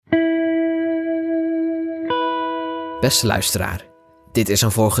Beste luisteraar, dit is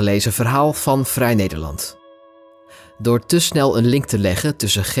een voorgelezen verhaal van Vrij Nederland. Door te snel een link te leggen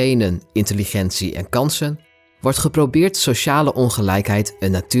tussen genen, intelligentie en kansen, wordt geprobeerd sociale ongelijkheid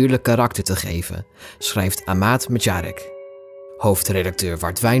een natuurlijk karakter te geven, schrijft Ahmad Mejarek. Hoofdredacteur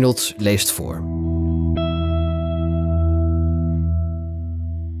Wart Wijnolds leest voor.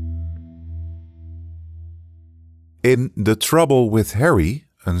 In The Trouble with Harry,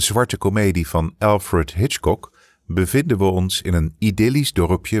 een zwarte komedie van Alfred Hitchcock, bevinden we ons in een idyllisch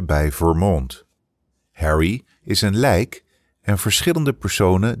dorpje bij Vermont. Harry is een lijk en verschillende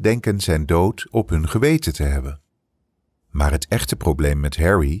personen denken zijn dood op hun geweten te hebben. Maar het echte probleem met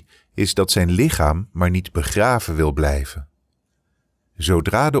Harry is dat zijn lichaam maar niet begraven wil blijven.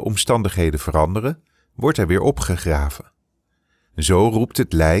 Zodra de omstandigheden veranderen, wordt hij weer opgegraven. Zo roept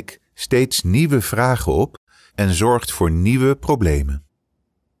het lijk steeds nieuwe vragen op en zorgt voor nieuwe problemen.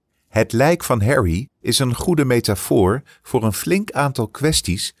 Het lijk van Harry is een goede metafoor voor een flink aantal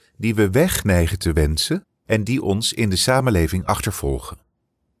kwesties die we wegneigen te wensen en die ons in de samenleving achtervolgen.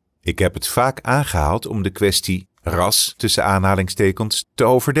 Ik heb het vaak aangehaald om de kwestie ras tussen aanhalingstekens te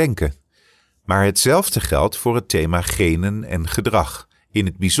overdenken. Maar hetzelfde geldt voor het thema genen en gedrag, in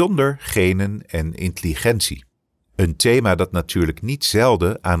het bijzonder genen en intelligentie. Een thema dat natuurlijk niet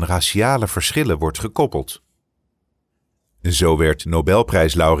zelden aan raciale verschillen wordt gekoppeld. Zo werd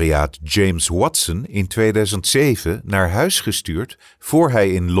Nobelprijslaureaat James Watson in 2007 naar huis gestuurd voor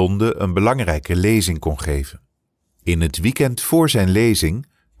hij in Londen een belangrijke lezing kon geven. In het weekend voor zijn lezing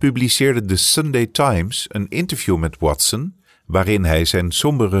publiceerde de Sunday Times een interview met Watson, waarin hij zijn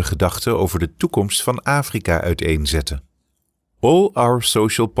sombere gedachten over de toekomst van Afrika uiteenzette. All our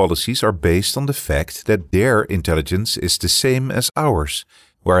social policies are based on the fact that their intelligence is the same as ours,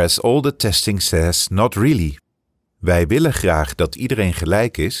 whereas all the testing says not really. Wij willen graag dat iedereen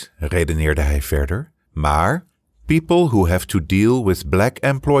gelijk is, redeneerde hij verder, maar people who have to deal with black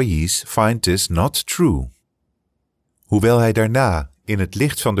employees find this not true. Hoewel hij daarna, in het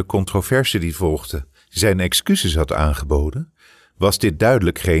licht van de controverse die volgde, zijn excuses had aangeboden, was dit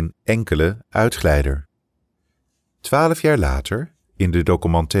duidelijk geen enkele uitglijder. 12 jaar later, in de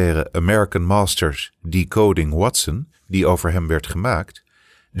documentaire American Masters Decoding Watson, die over hem werd gemaakt,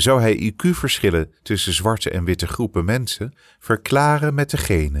 zou hij IQ-verschillen tussen zwarte en witte groepen mensen verklaren met de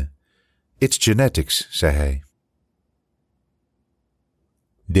genen. It's genetics, zei hij.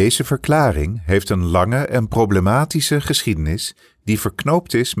 Deze verklaring heeft een lange en problematische geschiedenis die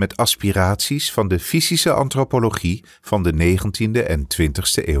verknoopt is met aspiraties van de fysische antropologie van de 19e en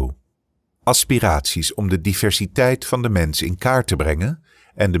 20e eeuw. Aspiraties om de diversiteit van de mens in kaart te brengen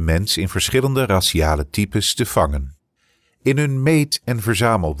en de mens in verschillende raciale types te vangen. In hun meet- en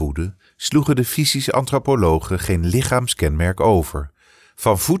verzamelwoede sloegen de fysische antropologen geen lichaamskenmerk over.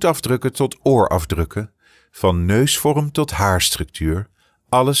 Van voetafdrukken tot oorafdrukken, van neusvorm tot haarstructuur,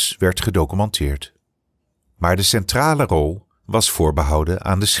 alles werd gedocumenteerd. Maar de centrale rol was voorbehouden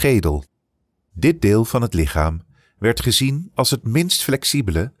aan de schedel. Dit deel van het lichaam werd gezien als het minst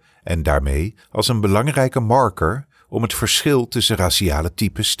flexibele en daarmee als een belangrijke marker om het verschil tussen raciale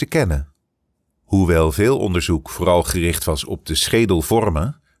types te kennen. Hoewel veel onderzoek vooral gericht was op de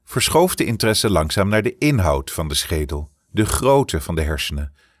schedelvormen, verschoof de interesse langzaam naar de inhoud van de schedel, de grootte van de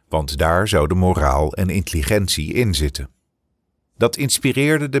hersenen, want daar zouden moraal en intelligentie in zitten. Dat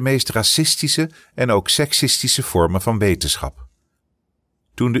inspireerde de meest racistische en ook seksistische vormen van wetenschap.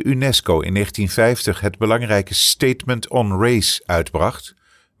 Toen de UNESCO in 1950 het belangrijke Statement on Race uitbracht,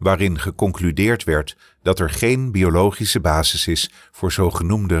 waarin geconcludeerd werd dat er geen biologische basis is voor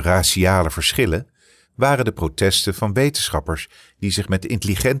zogenoemde raciale verschillen, waren de protesten van wetenschappers die zich met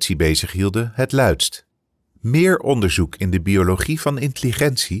intelligentie bezighielden het luidst. Meer onderzoek in de biologie van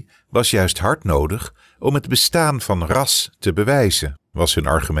intelligentie was juist hard nodig om het bestaan van ras te bewijzen, was hun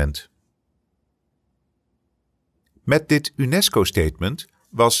argument. Met dit UNESCO-statement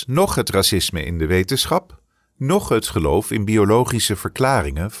was nog het racisme in de wetenschap, nog het geloof in biologische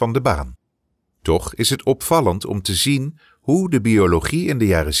verklaringen van de baan. Toch is het opvallend om te zien hoe de biologie in de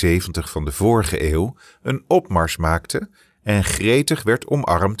jaren 70 van de vorige eeuw een opmars maakte en gretig werd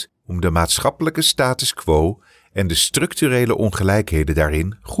omarmd om de maatschappelijke status quo en de structurele ongelijkheden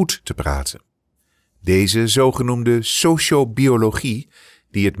daarin goed te praten. Deze zogenoemde sociobiologie,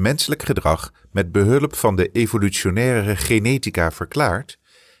 die het menselijk gedrag met behulp van de evolutionaire genetica verklaart,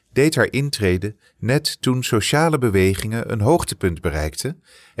 deed haar intrede net toen sociale bewegingen een hoogtepunt bereikten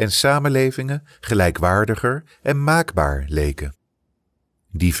en samenlevingen gelijkwaardiger en maakbaar leken.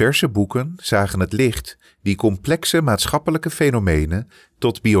 Diverse boeken zagen het licht die complexe maatschappelijke fenomenen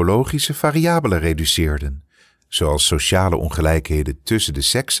tot biologische variabelen reduceerden, zoals sociale ongelijkheden tussen de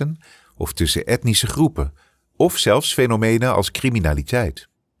seksen of tussen etnische groepen, of zelfs fenomenen als criminaliteit.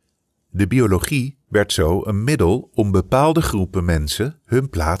 De biologie werd zo een middel om bepaalde groepen mensen hun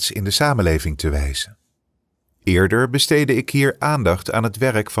plaats in de samenleving te wijzen. Eerder besteedde ik hier aandacht aan het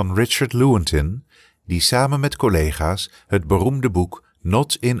werk van Richard Lewontin, die samen met collega's het beroemde boek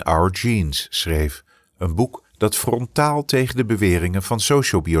Not in Our Genes schreef, een boek dat frontaal tegen de beweringen van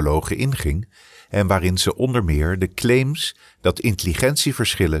sociobiologen inging en waarin ze onder meer de claims dat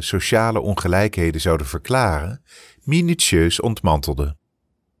intelligentieverschillen sociale ongelijkheden zouden verklaren, minutieus ontmantelde.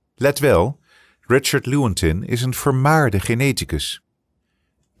 Let wel, Richard Lewontin is een vermaarde geneticus.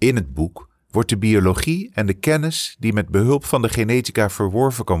 In het boek wordt de biologie en de kennis die met behulp van de genetica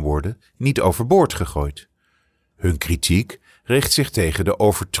verworven kan worden niet overboord gegooid. Hun kritiek richt zich tegen de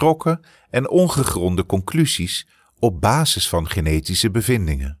overtrokken en ongegronde conclusies op basis van genetische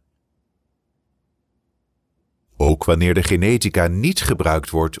bevindingen. Ook wanneer de genetica niet gebruikt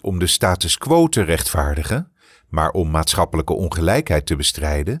wordt om de status quo te rechtvaardigen, maar om maatschappelijke ongelijkheid te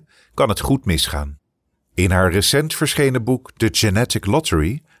bestrijden, kan het goed misgaan. In haar recent verschenen boek The Genetic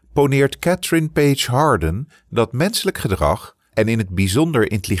Lottery poneert Catherine Page Harden dat menselijk gedrag, en in het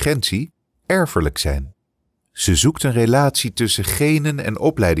bijzonder intelligentie, erfelijk zijn. Ze zoekt een relatie tussen genen en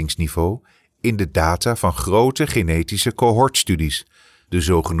opleidingsniveau in de data van grote genetische cohortstudies, de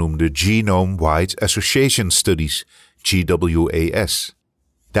zogenoemde Genome-Wide Association Studies, GWAS.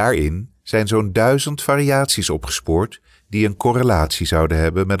 Daarin zijn zo'n 1000 variaties opgespoord die een correlatie zouden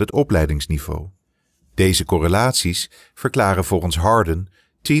hebben met het opleidingsniveau. Deze correlaties verklaren volgens Harden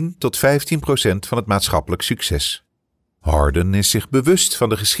 10 tot 15% van het maatschappelijk succes. Harden is zich bewust van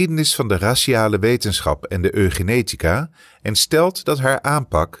de geschiedenis van de raciale wetenschap en de eugenetica en stelt dat haar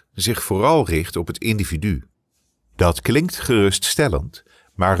aanpak zich vooral richt op het individu. Dat klinkt geruststellend,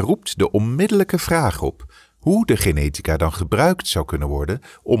 maar roept de onmiddellijke vraag op hoe de genetica dan gebruikt zou kunnen worden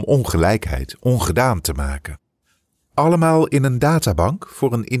om ongelijkheid ongedaan te maken. Allemaal in een databank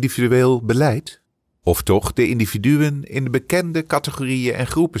voor een individueel beleid? Of toch de individuen in de bekende categorieën en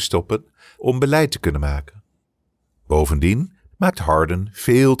groepen stoppen om beleid te kunnen maken? Bovendien maakt Harden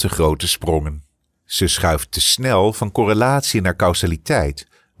veel te grote sprongen. Ze schuift te snel van correlatie naar causaliteit,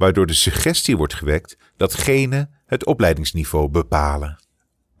 waardoor de suggestie wordt gewekt dat genen het opleidingsniveau bepalen.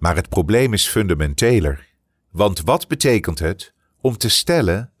 Maar het probleem is fundamenteler. Want wat betekent het om te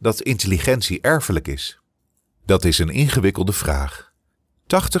stellen dat intelligentie erfelijk is? Dat is een ingewikkelde vraag.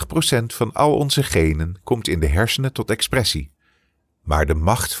 80% van al onze genen komt in de hersenen tot expressie. Maar de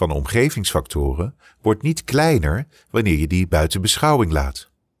macht van omgevingsfactoren wordt niet kleiner wanneer je die buiten beschouwing laat.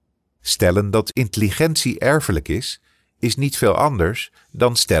 Stellen dat intelligentie erfelijk is niet veel anders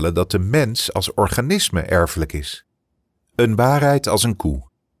dan stellen dat de mens als organisme erfelijk is. Een waarheid als een koe.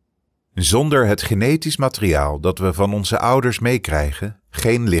 Zonder het genetisch materiaal dat we van onze ouders meekrijgen,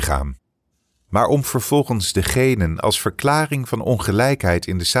 geen lichaam. Maar om vervolgens de genen als verklaring van ongelijkheid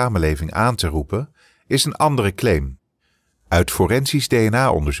in de samenleving aan te roepen, is een andere claim. Uit forensisch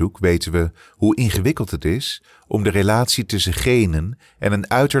DNA-onderzoek weten we hoe ingewikkeld het is om de relatie tussen genen en een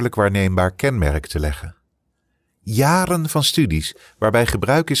uiterlijk waarneembaar kenmerk te leggen. Jaren van studies waarbij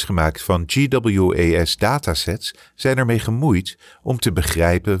gebruik is gemaakt van GWAS-datasets zijn ermee gemoeid om te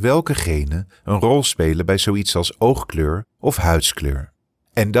begrijpen welke genen een rol spelen bij zoiets als oogkleur of huidskleur.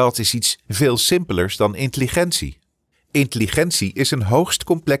 En dat is iets veel simpelers dan intelligentie. Intelligentie is een hoogst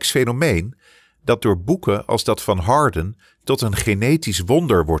complex fenomeen dat door boeken als dat van Harden tot een genetisch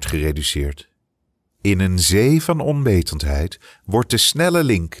wonder wordt gereduceerd. In een zee van onwetendheid wordt de snelle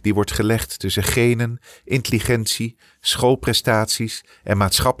link die wordt gelegd tussen genen, intelligentie, schoolprestaties en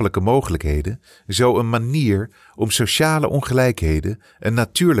maatschappelijke mogelijkheden zo een manier om sociale ongelijkheden een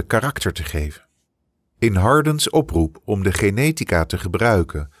natuurlijk karakter te geven. In Hardens oproep om de genetica te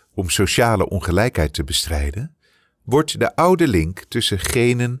gebruiken om sociale ongelijkheid te bestrijden, wordt de oude link tussen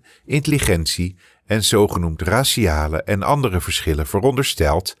genen, intelligentie en zogenoemd raciale en andere verschillen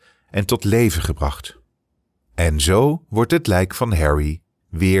verondersteld en tot leven gebracht. En zo wordt het lijk van Harry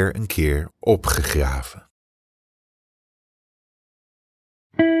weer een keer opgegraven.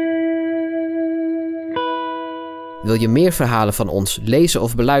 Wil je meer verhalen van ons lezen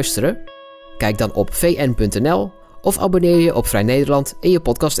of beluisteren? Kijk dan op vn.nl of abonneer je op Vrij Nederland in je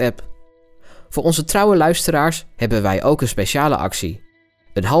podcast-app. Voor onze trouwe luisteraars hebben wij ook een speciale actie.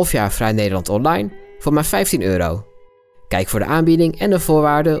 Een half jaar Vrij Nederland online voor maar €15. Kijk voor de aanbieding en de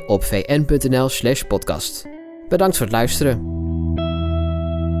voorwaarden op vn.nl/podcast. Bedankt voor het luisteren.